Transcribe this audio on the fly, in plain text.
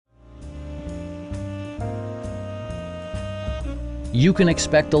You can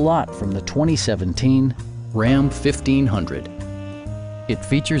expect a lot from the 2017 Ram 1500. It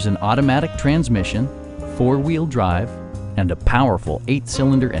features an automatic transmission, four-wheel drive, and a powerful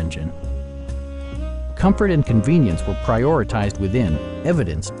 8-cylinder engine. Comfort and convenience were prioritized within,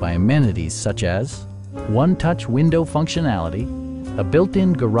 evidenced by amenities such as one-touch window functionality, a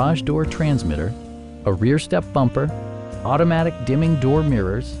built-in garage door transmitter, a rear step bumper, automatic dimming door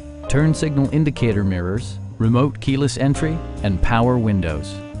mirrors, turn signal indicator mirrors, remote keyless entry, and power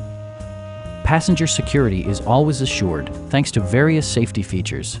windows. Passenger security is always assured thanks to various safety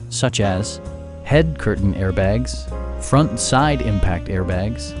features such as head curtain airbags, front and side impact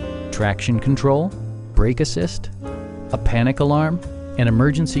airbags, traction control, brake assist, a panic alarm, an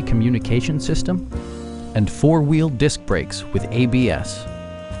emergency communication system, and four-wheel disc brakes with ABS.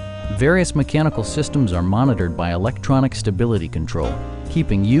 Various mechanical systems are monitored by electronic stability control,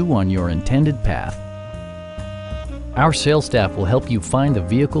 keeping you on your intended path. Our sales staff will help you find the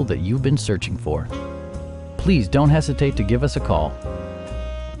vehicle that you've been searching for. Please don't hesitate to give us a call.